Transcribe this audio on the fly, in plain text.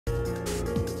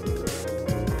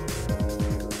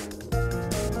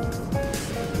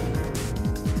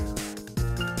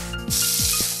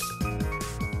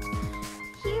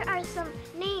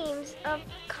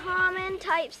Thailand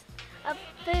types of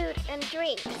food and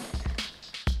drinks.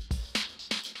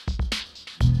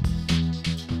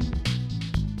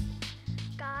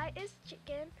 Gai is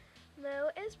chicken,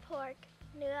 Mu is pork,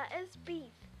 Nua is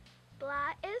beef,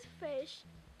 Bla is fish,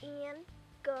 and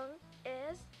Gung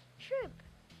is shrimp.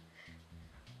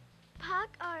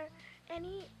 Pak are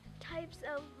any types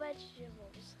of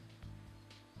vegetables.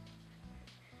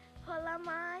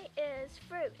 Polamai is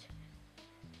fruit.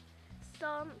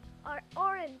 Some are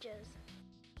oranges.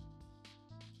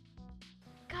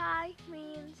 Kai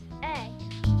means egg.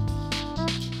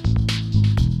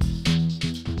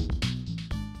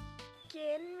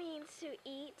 Gin means to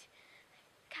eat.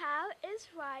 Cow is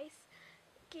rice.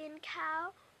 Gin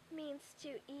cow means to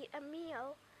eat a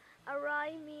meal.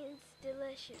 Arai means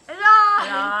delicious.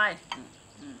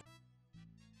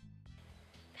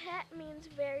 Pet means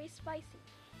very spicy.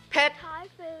 Pet. Thai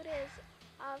food is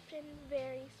often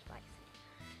very spicy.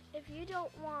 If you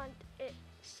don't want it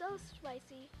so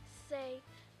spicy, say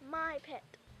my pet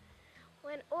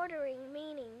when ordering,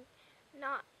 meaning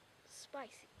not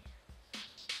spicy.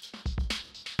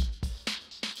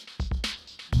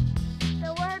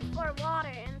 The word for water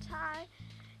in Thai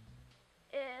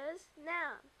is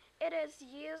nam. It is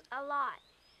used a lot.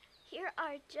 Here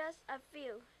are just a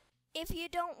few. If you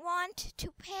don't want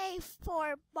to pay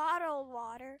for bottled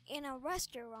water in a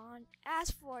restaurant,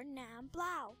 ask for Nam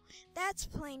Blau. That's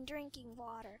plain drinking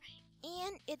water,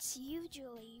 and it's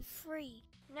usually free.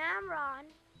 Nam Ron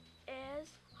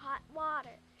is hot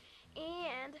water,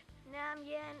 and Nam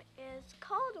Yen is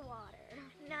cold water.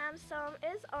 Nam Som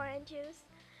is orange juice.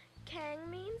 Kang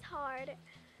means hard.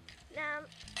 Nam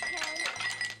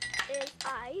Kang is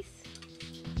ice.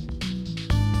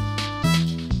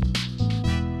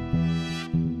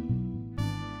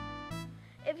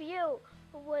 If you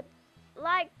would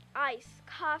like iced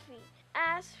coffee,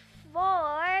 ask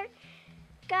for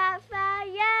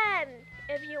Cafe Yen.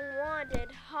 If you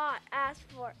wanted hot, ask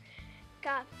for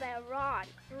Cafe Ron.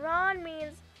 Ron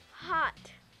means hot.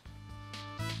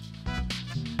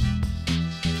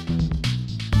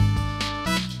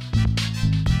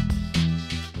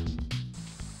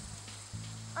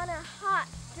 On a hot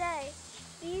day,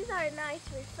 these are nice,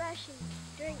 refreshing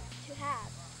drinks to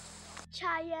have.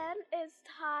 Chayan is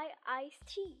Thai iced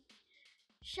tea.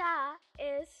 Sha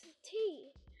is tea.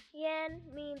 Yen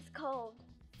means cold.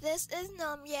 This is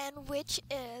Nam Yen, which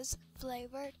is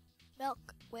flavored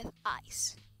milk with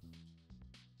ice.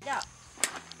 Yeah.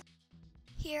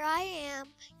 Here I am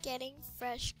getting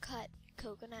fresh cut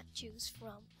coconut juice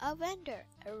from a vendor,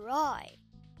 Roy.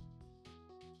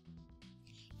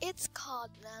 It's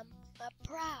called Nam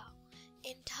Maprao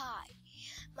in Thai.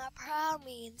 Maprao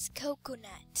means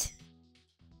coconut.